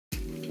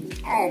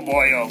Oh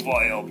boy, oh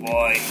boy, oh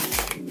boy.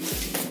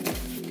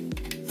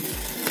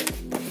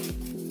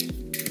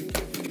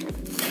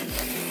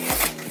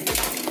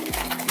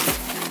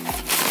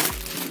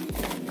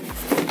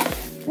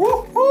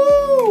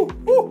 Woohoo!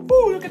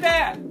 Woohoo! Look at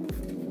that!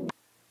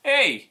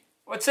 Hey,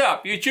 what's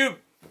up, YouTube?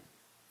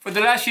 For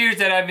the last years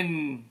that I've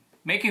been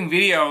making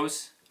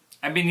videos,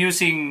 I've been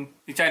using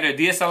it's either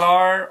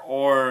DSLR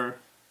or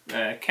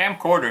a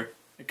camcorder,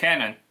 a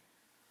Canon.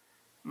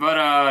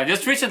 But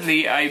just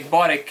recently I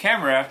bought a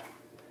camera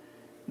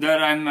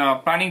that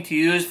I'm planning to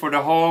use for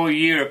the whole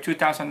year of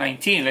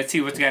 2019. Let's see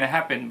what's gonna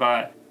happen.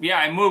 But yeah,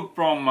 I moved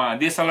from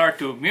DSLR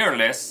to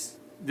mirrorless.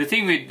 The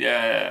thing with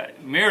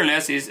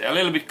mirrorless is a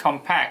little bit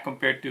compact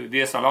compared to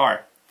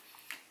DSLR.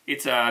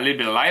 It's a little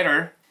bit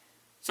lighter.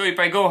 So if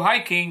I go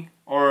hiking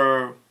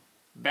or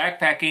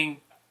backpacking,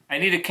 I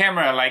need a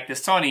camera like the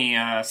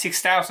Sony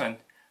 6000,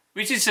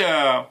 which is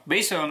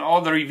based on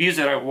all the reviews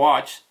that I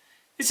watched.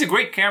 It's a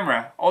great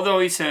camera, although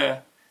it's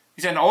an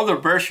older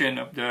version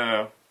of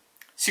the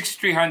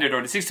 6300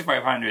 or the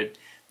 6500.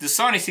 The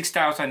Sony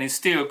 6000 is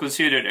still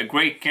considered a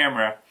great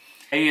camera.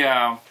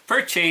 I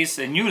purchased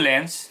a new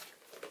lens,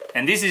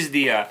 and this is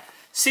the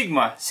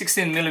Sigma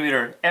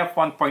 16mm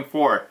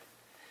f1.4.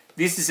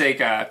 This is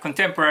a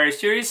contemporary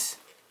series.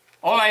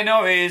 All I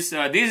know is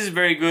this is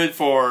very good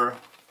for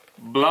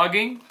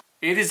vlogging.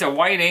 It is a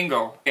wide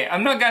angle. Okay,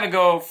 I'm not gonna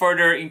go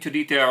further into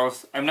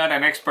details. I'm not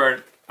an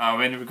expert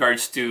in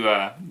regards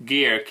to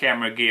gear,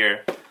 camera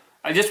gear.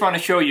 I just want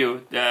to show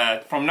you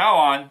that from now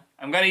on,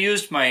 I'm gonna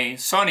use my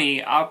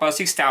Sony Alpha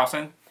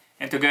 6000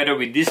 and together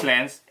with this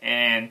lens,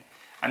 and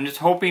I'm just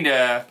hoping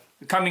the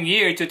coming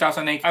year,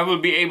 2008, I will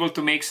be able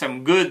to make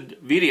some good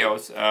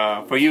videos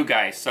for you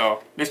guys.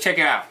 So let's check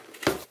it out.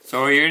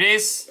 So here it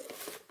is,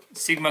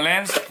 Sigma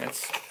lens.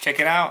 Let's check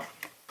it out.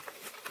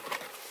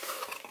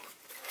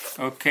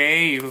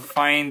 Okay, you'll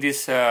find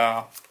this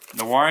the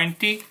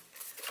warranty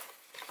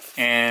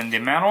and the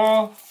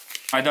manual.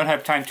 I don't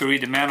have time to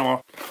read the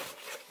manual.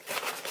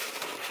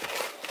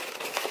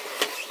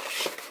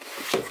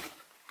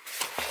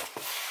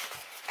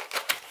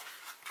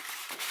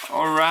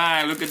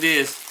 Alright, look at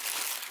this.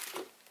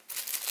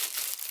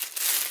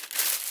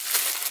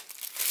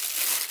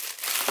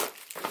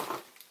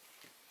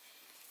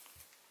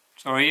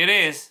 So here it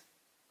is.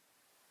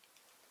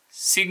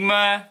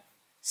 Sigma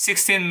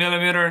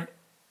 16mm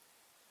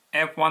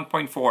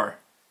f1.4.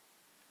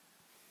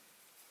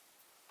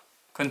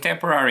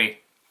 Contemporary.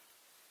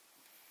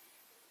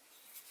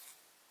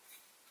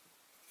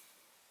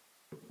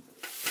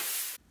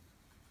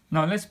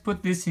 Now let's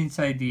put this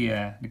inside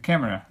the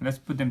camera. Let's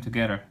put them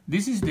together.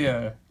 This is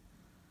the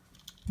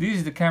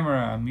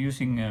camera I'm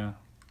using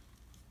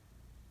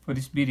for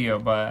this video,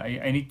 but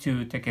I need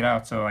to take it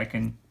out so I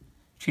can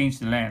change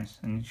the lens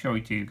and show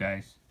it to you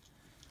guys.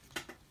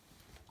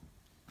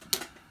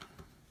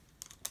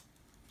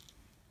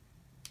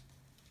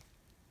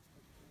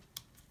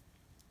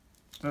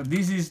 So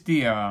this is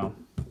the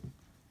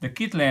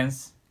kit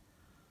lens.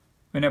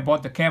 When I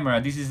bought the camera,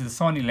 this is the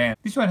Sony lens.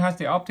 This one has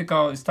the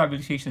optical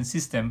stabilization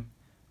system,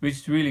 which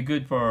is really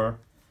good for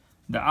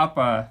the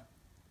Alpha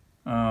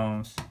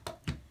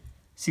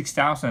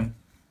 6000,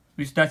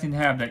 which doesn't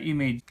have the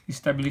image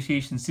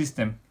stabilization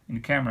system in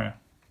the camera.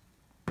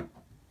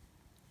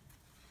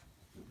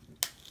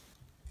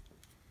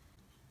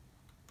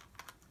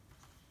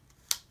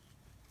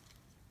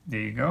 There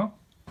you go.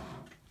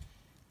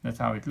 That's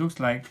how it looks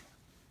like.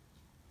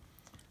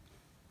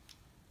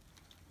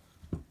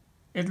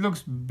 It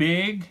looks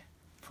big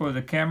for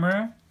the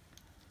camera,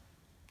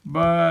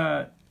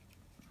 but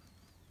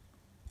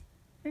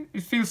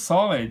it feels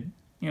solid,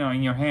 you know,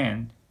 in your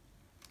hand.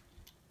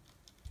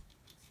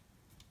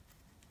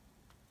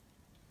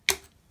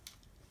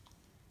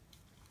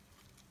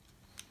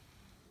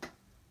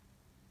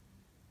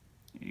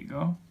 There you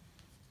go.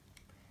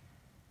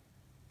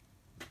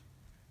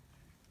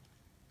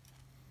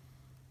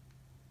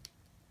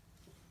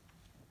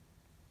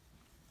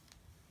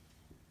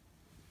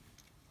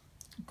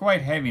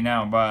 Quite heavy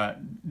now, but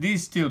this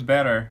is still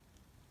better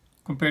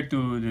compared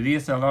to the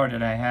DSLR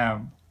that I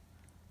have.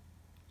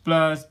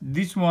 Plus,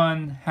 this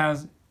one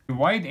has a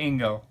wide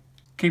angle,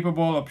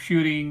 capable of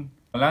shooting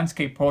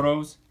landscape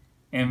photos,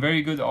 and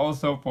very good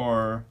also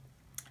for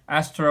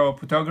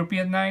astrophotography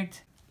at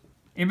night.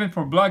 Even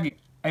for vlogging,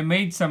 I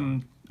made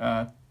some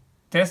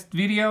test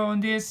video on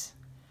this.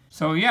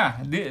 So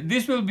yeah,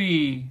 this will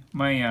be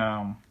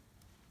my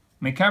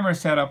my camera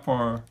setup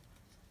for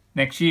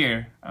next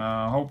year.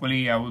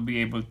 Hopefully I will be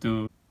able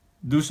to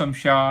do some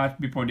shots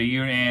before the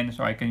year end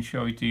so I can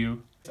show it to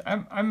you.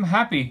 I'm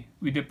happy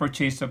with the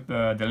purchase of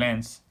the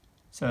lens.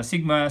 It's a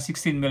Sigma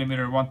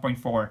 16mm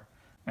 1.4.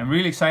 I'm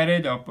really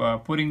excited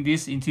of putting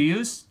this into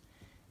use,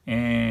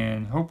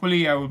 and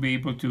hopefully I will be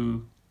able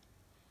to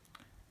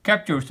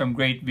capture some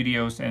great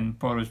videos and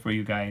photos for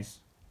you guys.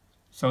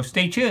 So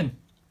stay tuned.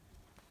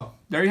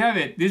 There you have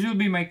it. This will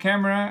be my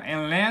camera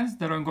and lens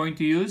that I'm going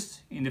to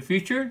use in the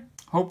future.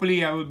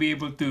 Hopefully I will be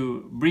able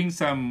to bring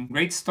some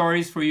great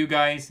stories for you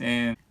guys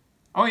and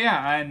Oh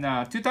yeah,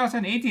 and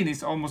 2018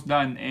 is almost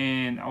done,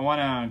 and I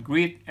wanna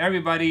greet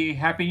everybody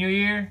Happy New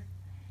Year,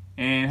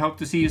 and hope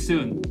to see you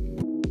soon.